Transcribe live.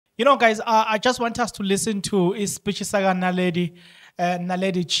You know, guys, I just want us to listen to his speech, Naledi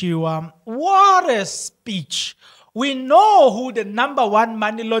Chirwa. What a speech. We know who the #1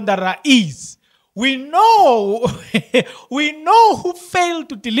 money launderer is. We know, we know who failed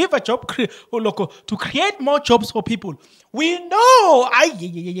to deliver to create more jobs for people. We know. I'm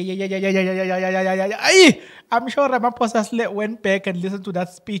sure Ramaphosa went back and listened to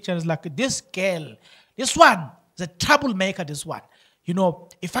that speech and was like, this girl, this one is a troublemaker, this one. You know,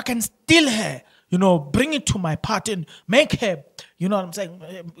 if I can steal her, you know, bring it to my party and make her, you know what I'm saying?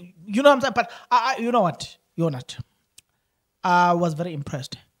 You know what I'm saying? But you know what? You're not. I was very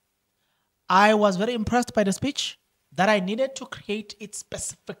impressed. I was very impressed by the speech that I needed to create its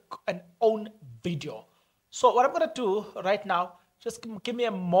specific and own video. So what I'm going to do right now, just give me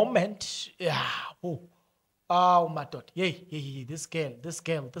a moment. Yeah. Oh my God. Yeah. This girl.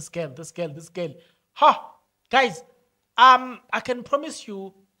 Ha! Guys, I can promise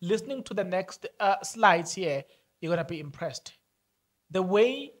you, listening to the next slides here, you're going to be impressed. The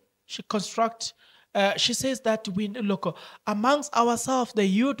way she constructs, she says that we look amongst ourselves, the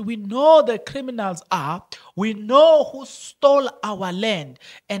youth, we know the criminals are. We know who stole our land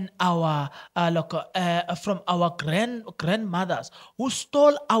and our from our grandmothers, who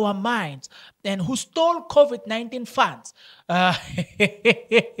stole our minds and who stole COVID-19 funds.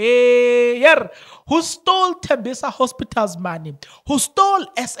 Who stole Tembisa Hospital's money? Who stole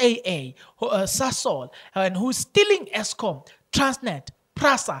SAA, Sasol, and who's stealing Eskom, Transnet,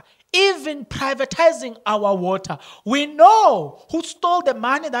 Prasa, even privatizing our water. We know who stole the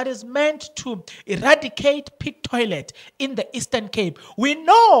money that is meant to eradicate pit toilet in the Eastern Cape. We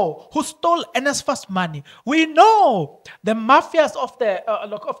know who stole NSFAS money. We know the mafias of the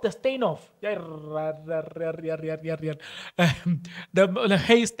Steinhoff. The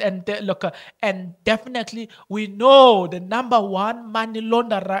haste and and definitely we know the #1 money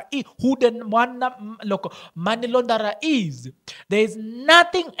launderer, who the money launderer is. There is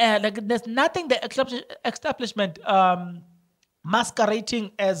nothing there's nothing the establishment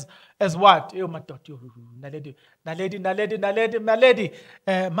masquerading as what? Naledi,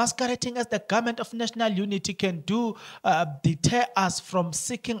 masquerading as the government of national unity can do deter us from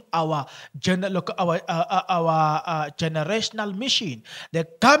seeking our generational mission. The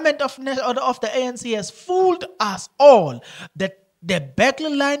government of the ANC has fooled us all. That the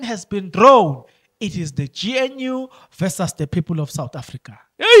battling line has been drawn. It is the GNU versus the people of South Africa.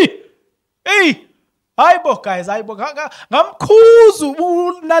 Hey! Hayibo guys, hayibo ngamkhuzu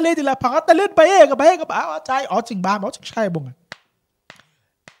unaledi lapha ngataledi bayeka athi ngibamba athi ngishaya bonga.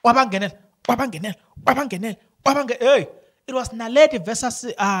 Wabangenela. Hey, it was Naledi versus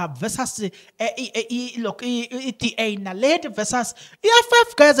ETA, Naledi versus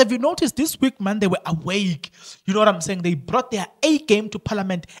EFF. Guys, have you noticed this week, man, they were awake. You know what I'm saying? They brought their A game to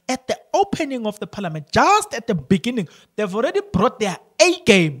Parliament at the opening of the Parliament, just at the beginning. They've already brought their A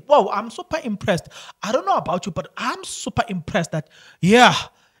game. Wow, I'm super impressed. I don't know about you, but I'm super impressed that, yeah,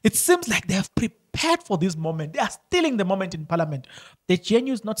 it seems like they have prepared for this moment. They are stealing the moment in Parliament. The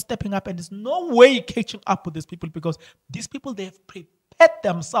GNU is not stepping up, and there's no way catching up with these people, because these people, they have prepared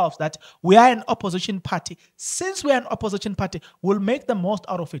themselves that we are an opposition party. Since we are an opposition party, we'll make the most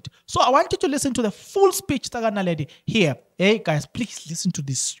out of it. So I want you to listen to the full speech, Naledi, here. Hey, guys, please listen to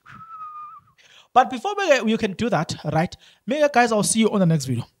this. But before you can do that, right, guys, I'll see you on the next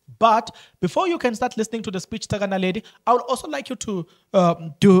video. But before you can start listening to the speech, Naledi, I would also like you to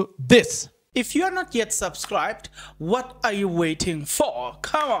do this. If you are not yet subscribed, what are you waiting for?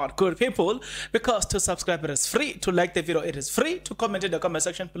 Come on, good people, because to subscribe, it is free. To like the video, it is free. To comment in the comment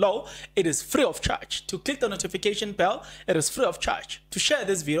section below, it is free of charge. To click the notification bell, it is free of charge. To share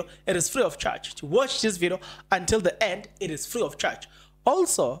this video, it is free of charge. To watch this video until the end, it is free of charge.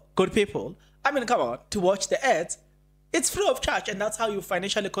 Also, good people, come on, to watch the ads, it's free of charge, and that's how you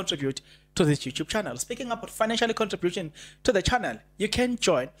financially contribute to this YouTube channel. Speaking about financially contribution to the channel, you can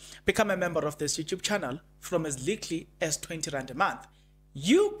become a member of this YouTube channel from as little as 20 Rand a month.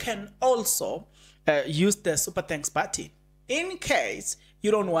 You can also use the Super Thanks button. In case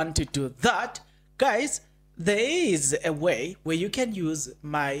you don't want to do that, guys, there is a way where you can use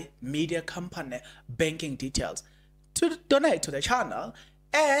my media company banking details to donate to the channel,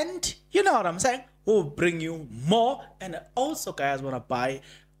 and you know what I'm saying, will bring you more, and also guys want to buy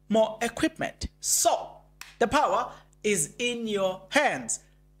more equipment. So the power is in your hands.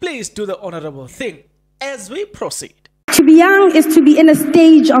 Please do the honorable thing as we proceed. To be young is to be in a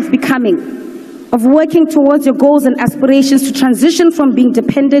stage of becoming, of working towards your goals and aspirations, to transition from being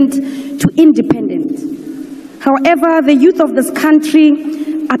dependent to independent. However, the youth of this country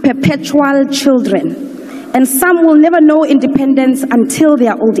are perpetual children, and some will never know independence until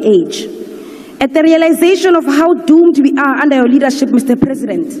their old age. At the realization of how doomed we are under your leadership, Mr.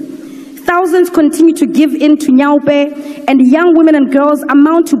 President, thousands continue to give in to Nyaupe, and young women and girls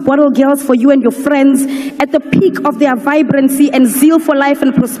amount to bottle girls for you and your friends at the peak of their vibrancy and zeal for life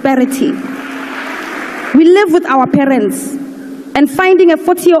and prosperity. We live with our parents, and finding a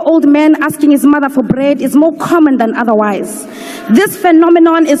 40-year-old man asking his mother for bread is more common than otherwise. This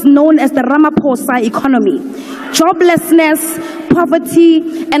phenomenon is known as the Ramaphosa economy. Joblessness,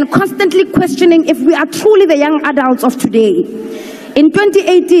 poverty, and constantly questioning if we are truly the young adults of today. In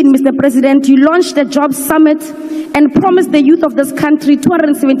 2018, Mr. President, you launched the Jobs Summit and promised the youth of this country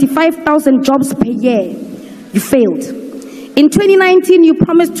 275,000 jobs per year. You failed. In 2019, you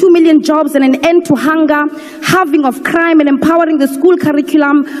promised 2 million jobs and an end to hunger, halving of crime, and empowering the school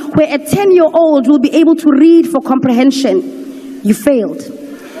curriculum where a 10-year-old will be able to read for comprehension. You failed.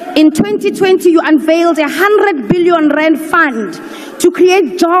 In 2020, you unveiled a 100 billion rand fund to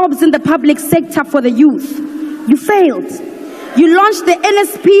create jobs in the public sector for the youth. You failed. You launched the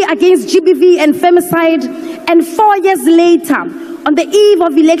NSP against GBV and femicide, and 4 years later, on the eve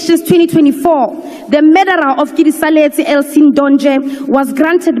of elections 2024, the murderer of Kidisaleti Elsin Donje was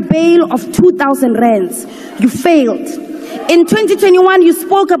granted bail of 2,000 rands. You failed. In 2021, you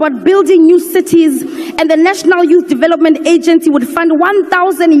spoke about building new cities, and the National Youth Development Agency would fund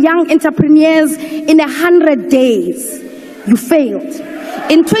 1,000 young entrepreneurs in 100 days. You failed.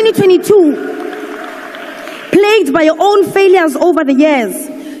 In 2022, plagued by your own failures over the years,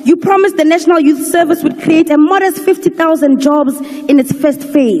 you promised the National Youth Service would create a modest 50,000 jobs in its first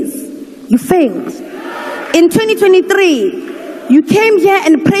phase. You failed. In 2023, you came here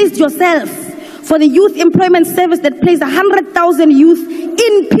and praised yourself for the Youth Employment Service that placed 100,000 youth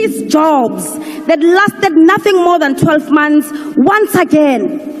in peace jobs that lasted nothing more than 12 months. Once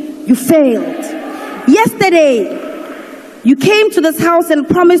again, you failed. Yesterday, you came to this house and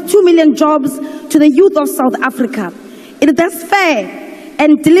promised 2 million jobs to the youth of South Africa. It is thus fair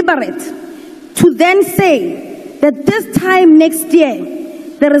and deliberate to then say that this time next year,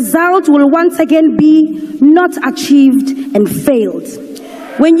 the result will once again be not achieved and failed.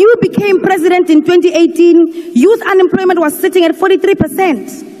 When you became president in 2018, youth unemployment was sitting at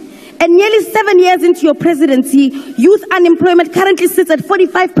 43%. And nearly 7 years into your presidency, youth unemployment currently sits at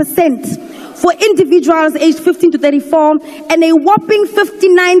 45% for individuals aged 15 to 34 and a whopping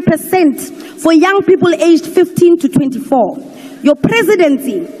 59% for young people aged 15 to 24. Your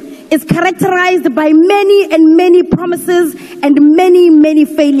presidency is characterized by many promises and many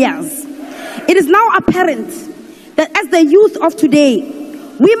failures. It is now apparent that as the youth of today,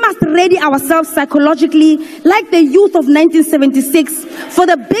 we must ready ourselves psychologically like the youth of 1976 for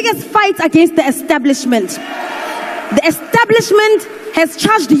the biggest fight against the establishment. The establishment has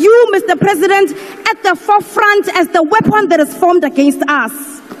charged you, Mr. President, at the forefront as the weapon that is formed against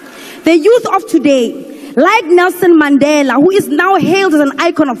us. The youth of today, like Nelson Mandela, who is now hailed as an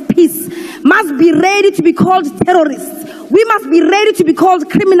icon of peace, must be ready to be called terrorists. We must be ready to be called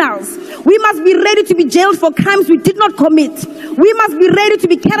criminals. We must be ready to be jailed for crimes we did not commit. We must be ready to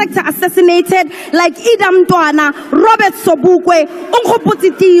be character assassinated like Idam Mntwana, Robert Sobukwe,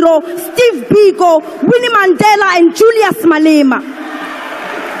 Unkhoputsi Tiro, Steve Biko, Winnie Mandela, and Julius Malema.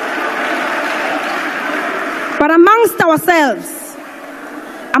 But amongst ourselves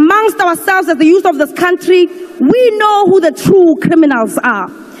as the youth of this country, we know who the true criminals are.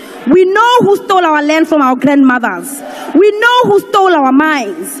 We know who stole our land from our grandmothers. We know who stole our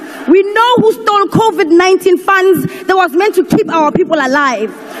mines. We know who stole COVID-19 funds that was meant to keep our people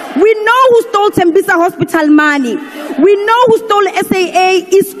alive. We know who stole Tembisa Hospital money. We know who stole SAA,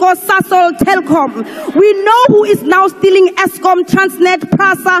 ISCO, Sasol, Telkom. We know who is now stealing Eskom, Transnet,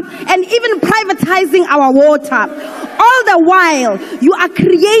 Prasa, and even privatizing our water. All the while, you are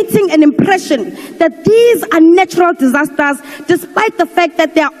creating an impression that these are natural disasters, despite the fact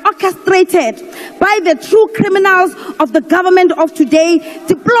that they are orchestrated by the true criminals of the government of today,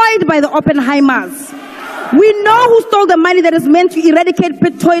 deployed by the Oppenheimers. We know who stole the money that is meant to eradicate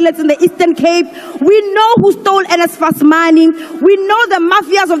pit toilets in the Eastern Cape. We know who stole NSFAS money. We know the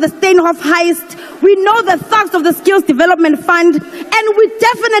mafias of the Steinhoff heist. We know the thugs of the Skills Development Fund. And we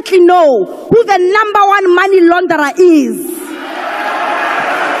definitely know who the #1 money launderer is.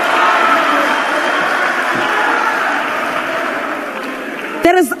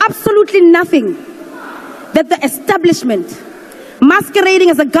 There is absolutely nothing that the establishment, masquerading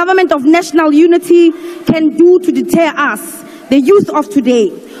as a government of national unity, can do to deter us, the youth of today,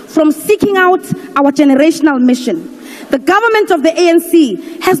 from seeking out our generational mission. The government of the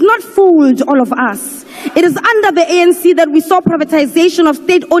ANC has not fooled all of us. It is under the ANC that we saw privatization of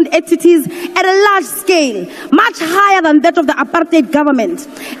state-owned entities at a large scale, much higher than that of the apartheid government.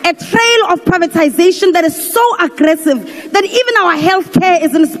 A trail of privatization that is so aggressive that even our healthcare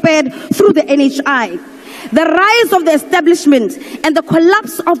isn't spared through the NHI. The rise of the establishment and the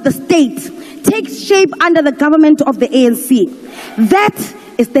collapse of the state takes shape under the government of the ANC. That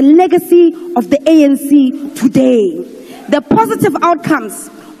is the legacy of the ANC today. The positive outcomes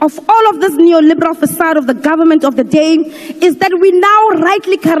of all of this neoliberal facade of the government of the day is that we now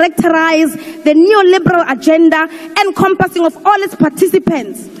rightly characterize the neoliberal agenda encompassing of all its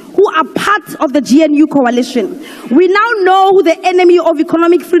participants who are part of the GNU coalition. We now know who the enemy of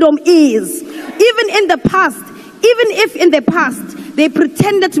economic freedom is. Even if in the past they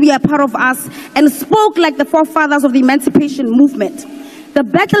pretended to be a part of us and spoke like the forefathers of the emancipation movement. The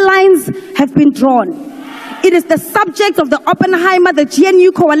battle lines have been drawn. It is the subject of the Oppenheimer, the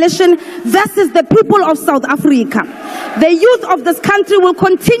GNU coalition versus the people of South Africa. The youth of this country will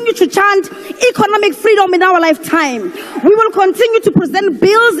continue to chant economic freedom in our lifetime. We will continue to present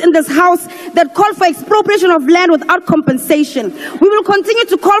bills in this house that call for expropriation of land without compensation. We will continue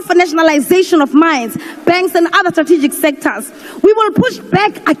to call for nationalization of mines, banks, and other strategic sectors. We will push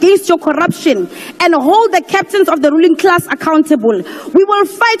back against your corruption and hold the captains of the ruling class accountable. We will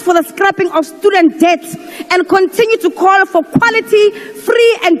fight for the scrapping of student debt and continue to call for quality,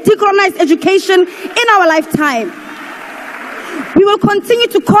 free, and decolonized education in our lifetime. We will continue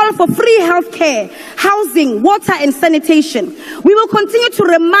to call for free healthcare, housing, water, and sanitation. We will continue to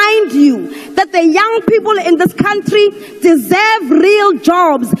remind you that the young people in this country deserve real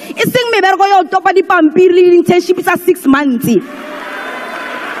jobs.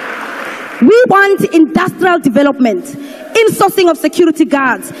 We want industrial development, insourcing of security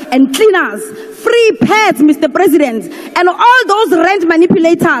guards and cleaners, free pads, Mr. President, and all those rent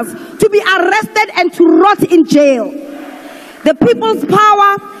manipulators to be arrested and to rot in jail. The people's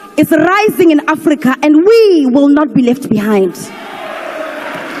power is rising in Africa, and we will not be left behind.